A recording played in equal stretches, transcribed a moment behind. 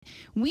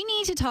we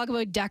need to talk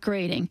about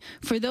decorating.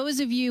 For those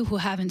of you who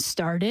haven't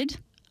started,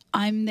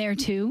 I'm there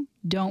too.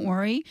 Don't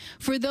worry.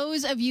 For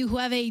those of you who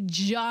have a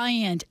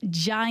giant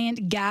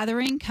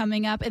gathering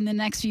coming up in the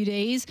next few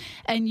days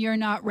and you're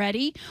not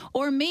ready,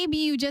 or maybe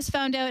you just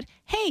found out,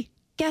 hey,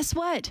 guess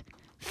what?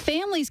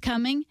 Family's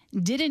coming.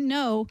 Didn't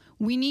know.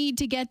 We need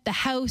to get the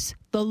house,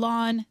 the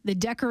lawn, the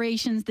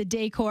decorations, the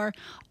decor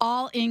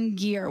all in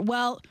gear.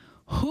 Well,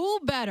 who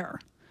better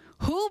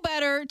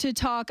to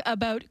talk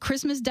about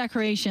Christmas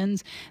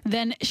decorations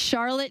than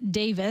Charlotte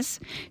Davis?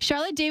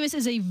 Charlotte Davis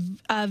is a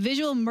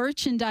visual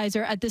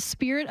merchandiser at the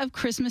Spirit of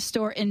Christmas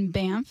store in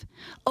Banff.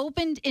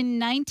 Opened in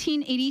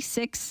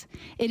 1986,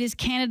 it is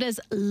Canada's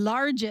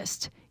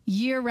largest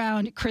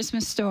year-round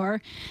Christmas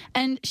store.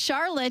 And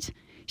Charlotte,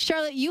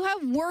 you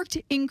have worked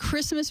in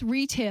Christmas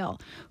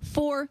retail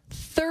for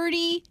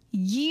 30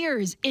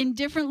 years in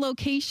different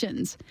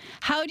locations.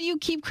 How do you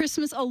keep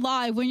Christmas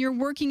alive when you're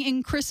working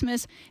in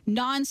Christmas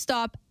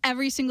nonstop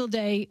every single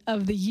day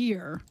of the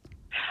year?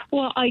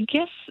 Well, I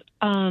guess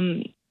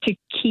to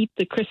keep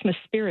the Christmas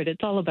spirit,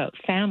 it's all about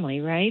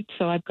family, right?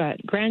 So I've got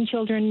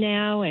grandchildren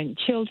now and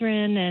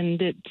children, and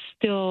it's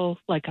still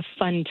like a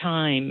fun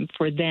time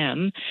for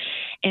them.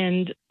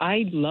 And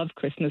I love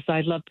Christmas. I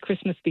loved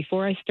Christmas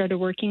before I started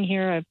working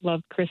here. I've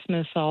loved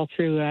Christmas all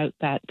throughout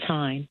that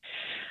time.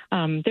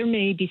 There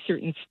may be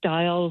certain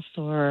styles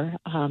or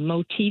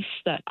motifs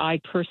that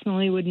I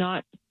personally would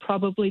not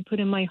probably put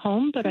in my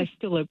home, but I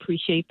still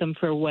appreciate them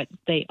for what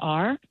they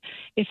are,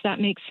 if that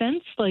makes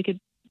sense. Like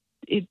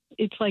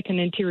it's like an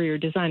interior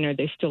designer.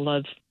 They still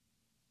love,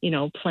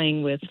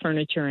 playing with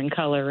furniture and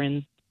color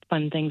and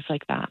fun things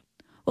like that.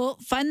 Well,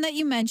 fun that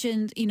you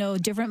mentioned,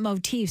 different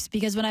motifs,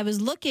 because when I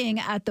was looking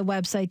at the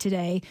website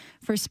today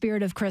for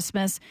Spirit of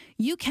Christmas,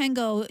 you can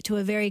go to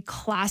a very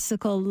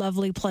classical,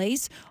 lovely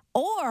place,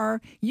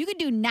 or you could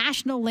do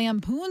National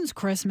Lampoon's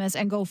Christmas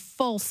and go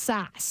full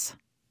sass.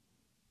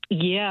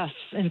 Yes.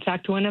 In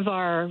fact, one of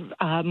our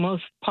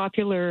most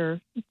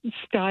popular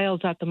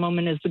styles at the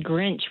moment is the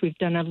Grinch. We've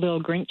done a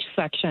little Grinch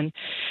section,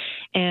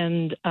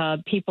 and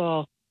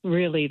people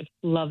really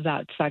love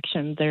that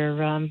section.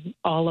 They're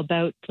all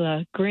about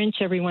the Grinch.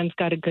 Everyone's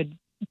got a good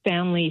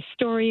family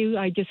story.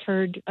 I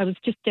was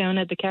just down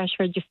at the cash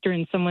register,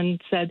 and someone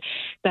said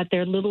that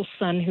their little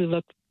son, who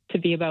looked to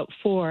be about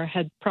 4,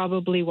 had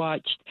probably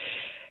watched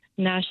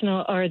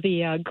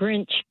the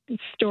Grinch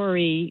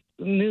story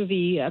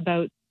movie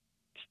about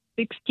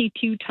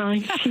 62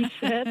 times, he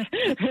said.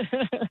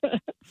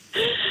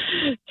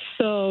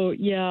 So,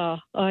 yeah,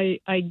 I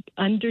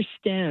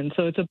understand.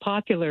 So it's a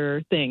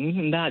popular thing,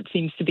 and that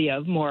seems to be a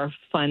more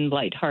fun,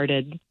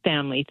 lighthearted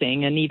family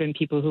thing. And even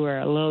people who are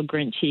a little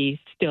Grinchy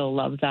still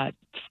love that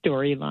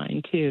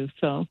storyline, too.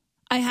 So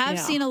I have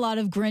seen a lot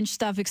of Grinch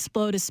stuff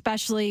explode,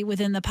 especially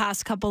within the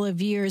past couple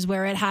of years,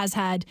 where it has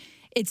had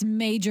its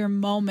major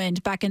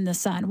moment back in the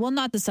sun. Well,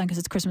 not the sun because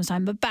it's Christmas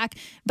time, but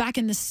back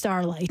in the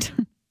starlight.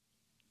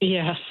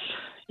 Yes.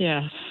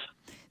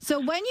 So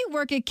when you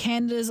work at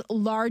Canada's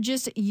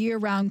largest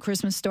year-round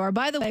Christmas store,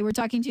 by the way, we're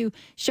talking to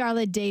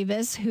Charlotte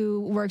Davis,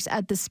 who works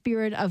at the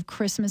Spirit of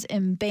Christmas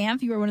in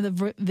Banff. You are one of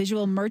the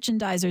visual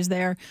merchandisers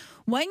there.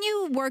 When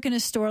you work in a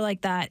store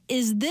like that,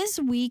 is this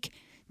week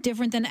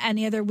different than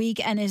any other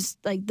week, and is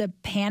like the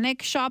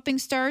panic shopping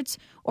starts,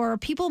 or are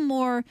people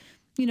more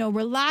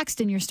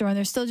relaxed in your store and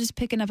they're still just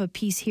picking up a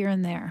piece here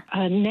and there?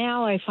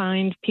 Now I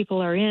find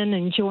people are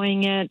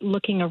enjoying it,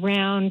 looking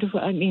around.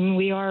 I mean,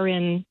 we are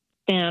in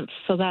Banff,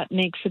 so that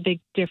makes a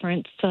big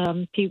difference.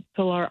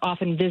 People are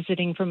often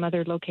visiting from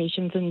other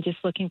locations and just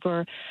looking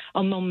for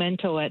a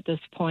memento at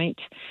this point.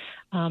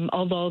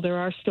 Although there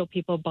are still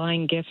people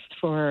buying gifts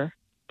for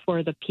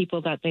the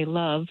people that they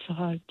love.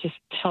 Just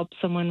help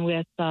someone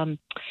with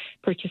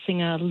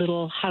purchasing a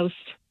little house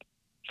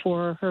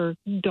for her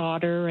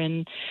daughter,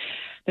 and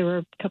there were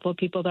a couple of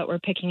people that were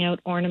picking out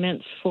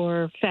ornaments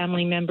for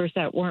family members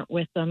that weren't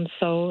with them.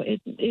 So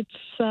it's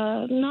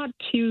not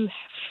too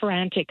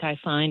frantic, I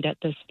find, at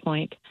this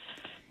point.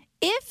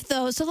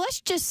 So let's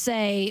just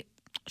say,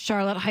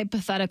 Charlotte,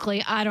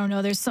 hypothetically, I don't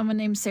know, there's someone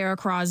named Sarah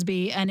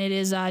Crosby, and it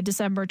is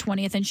December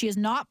 20th, and she has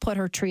not put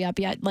her tree up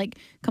yet, like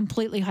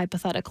completely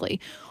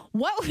hypothetically.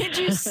 What would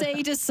you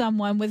say to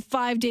someone with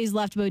 5 days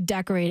left about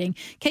decorating?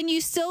 Can you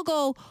still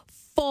go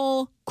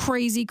full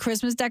crazy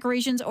Christmas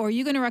decorations, or are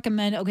you going to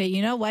recommend, okay,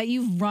 you know what,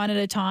 you've run out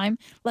of time,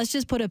 let's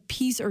just put a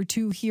piece or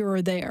two here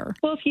or there?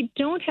 Well, if you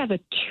don't have a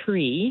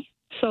tree,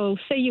 so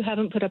say you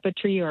haven't put up a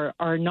tree or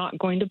are not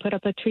going to put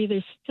up a tree,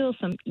 there's still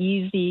some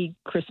easy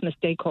Christmas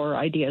decor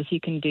ideas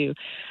you can do.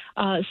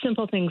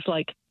 Simple things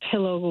like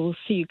pillows,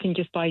 so you can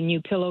just buy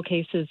new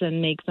pillowcases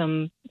and make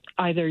them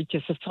either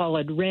just a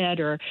solid red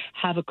or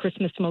have a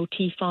Christmas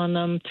motif on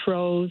them,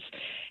 throws.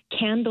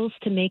 Candles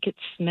to make it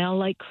smell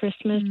like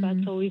Christmas.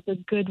 That's always a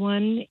good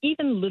one.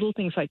 Even little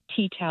things like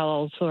tea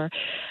towels or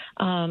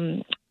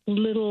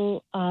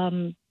little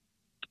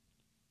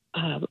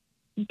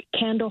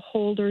candle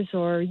holders,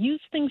 or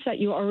use things that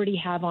you already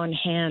have on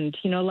hand.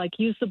 Like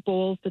use the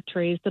bowls, the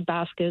trays, the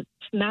baskets,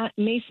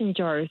 mason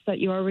jars that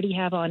you already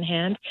have on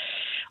hand,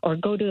 or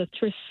go to a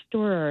thrift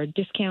store or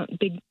discount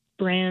big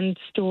brand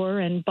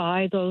store and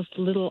buy those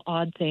little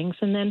odd things.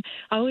 And then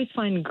I always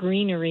find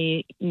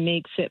greenery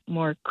makes it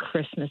more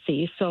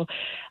Christmassy. So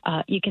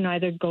you can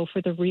either go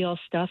for the real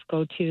stuff,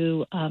 go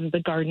to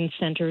the garden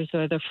centers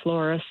or the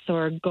florists,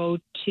 or go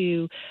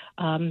to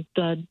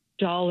the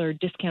dollar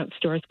discount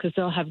stores because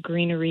they'll have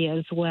greenery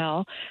as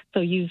well.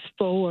 So use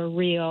faux or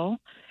real.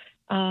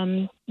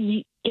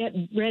 You get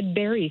red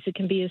berries. It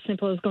can be as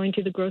simple as going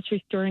to the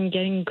grocery store and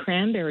getting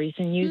cranberries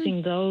and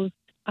using those.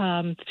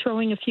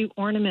 Throwing a few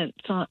ornaments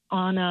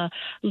on a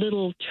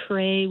little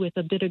tray with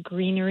a bit of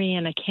greenery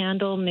and a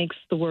candle makes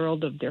the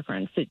world of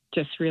difference. It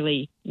just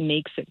really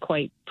makes it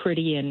quite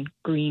pretty and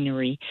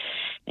greenery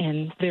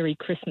and very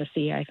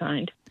Christmassy, I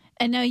find.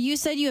 And now you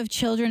said you have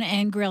children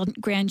and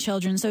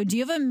grandchildren. So do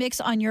you have a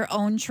mix on your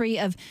own tree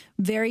of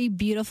very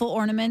beautiful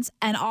ornaments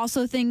and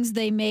also things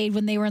they made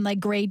when they were in like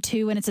grade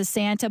 2 and it's a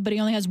Santa, but he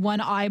only has one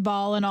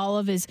eyeball and all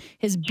of his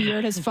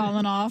beard has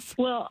fallen off?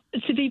 Well,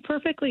 to be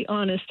perfectly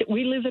honest,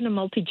 we live in a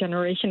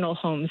multi-generational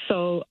home.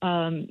 So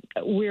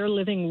we're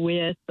living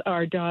with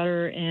our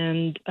daughter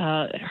and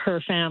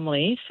her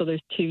family. So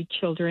there's 2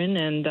 children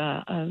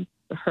and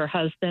her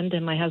husband,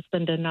 and my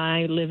husband and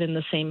I live in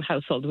the same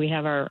household. We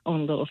have our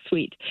own little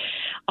suite.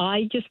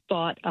 I just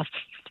bought a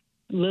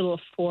little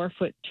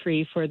 4-foot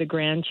tree for the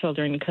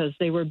grandchildren because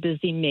they were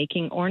busy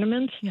making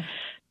ornaments. Yeah.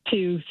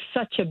 To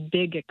such a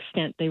big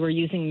extent. They were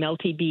using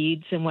melty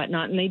beads and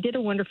whatnot, and they did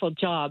a wonderful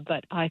job.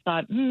 But I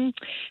thought,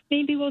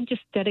 maybe we'll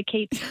just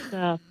dedicate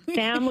the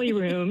family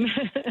room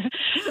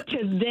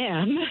to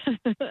them.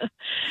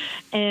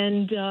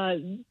 And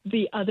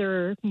the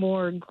other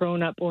more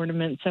grown-up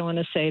ornaments, I want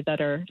to say,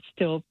 that are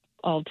still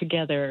all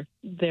together,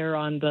 they're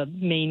on the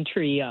main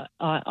tree,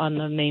 on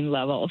the main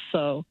level.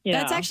 So yeah,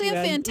 that's actually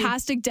a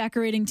fantastic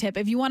decorating tip.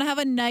 If you want to have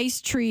a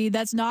nice tree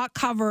that's not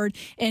covered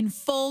in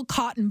full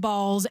cotton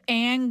balls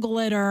and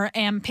glitter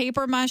and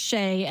paper mache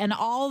and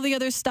all the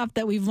other stuff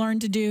that we've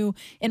learned to do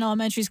in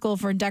elementary school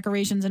for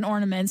decorations and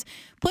ornaments,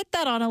 put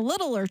that on a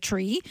littler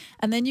tree,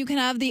 and then you can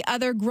have the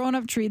other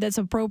grown-up tree that's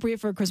appropriate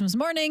for Christmas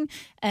morning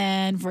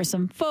and for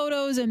some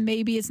photos, and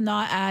maybe it's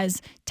not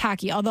as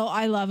tacky. Although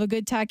I love a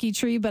good tacky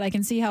tree, but I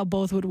can see how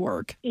both would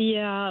work.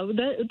 Yeah,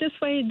 this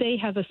way they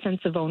have a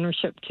sense of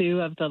ownership,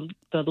 too, of the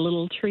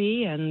little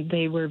tree, and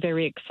they were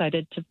very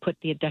excited to put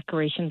the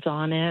decorations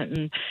on it.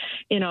 And,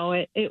 you know,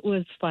 it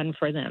was fun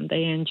for them.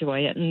 They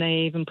enjoy it, and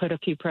they even put a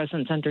few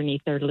presents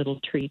underneath their little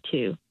tree,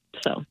 too.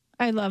 So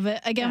I love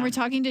it. Again, We're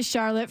talking to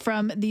Charlotte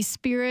from the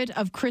Spirit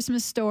of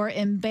Christmas store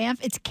in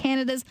Banff. It's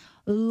Canada's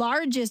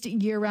largest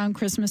year-round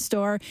Christmas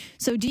store.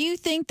 So do you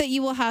think that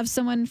you will have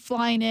someone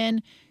flying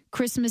in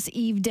Christmas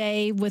Eve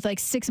day with like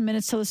 6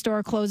 minutes till the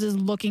store closes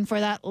looking for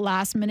that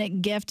last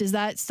minute gift? Is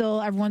that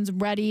still everyone's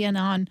ready and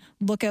on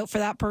lookout for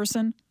that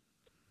person?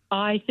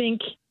 I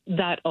think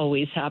that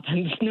always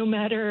happens. No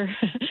matter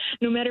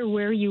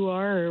where you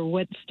are or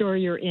what store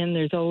you're in,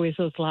 there's always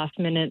those last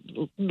minute,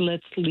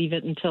 let's leave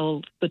it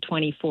until the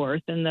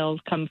 24th, and they'll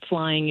come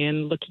flying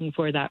in looking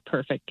for that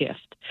perfect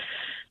gift.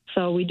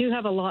 So we do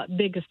have a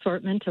big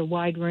assortment, a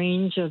wide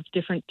range of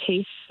different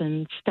tastes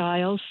and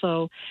styles.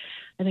 So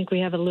I think we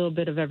have a little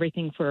bit of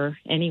everything for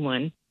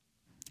anyone.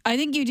 I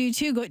think you do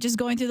too. Just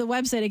going through the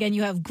website again,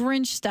 you have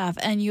Grinch stuff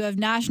and you have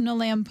National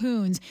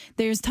Lampoons.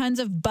 There's tons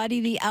of Buddy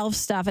the Elf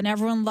stuff, and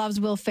everyone loves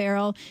Will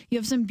Ferrell. You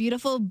have some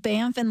beautiful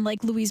Banff and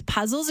Lake Louise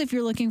puzzles if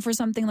you're looking for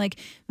something like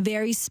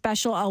very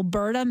special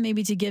Alberta,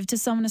 maybe to give to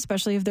someone,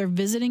 especially if they're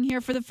visiting here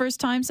for the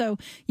first time. So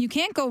you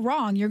can't go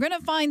wrong. You're going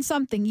to find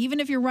something, even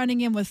if you're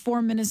running in with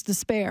 4 minutes to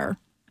spare.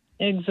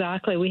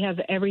 Exactly. We have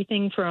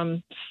everything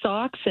from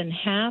socks and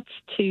hats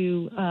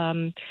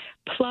to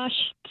plush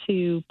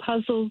to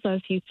puzzles,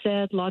 as you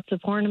said, lots of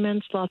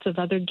ornaments, lots of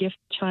other gift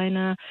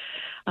china,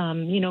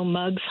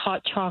 mugs,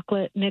 hot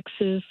chocolate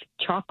mixes,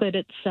 chocolate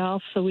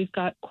itself. So we've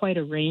got quite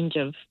a range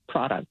of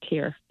product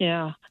here.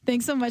 Yeah.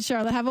 Thanks so much,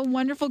 Charlotte. Have a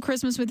wonderful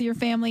Christmas with your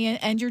family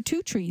and your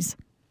 2 trees.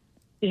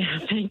 Yeah,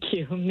 thank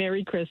you.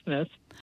 Merry Christmas.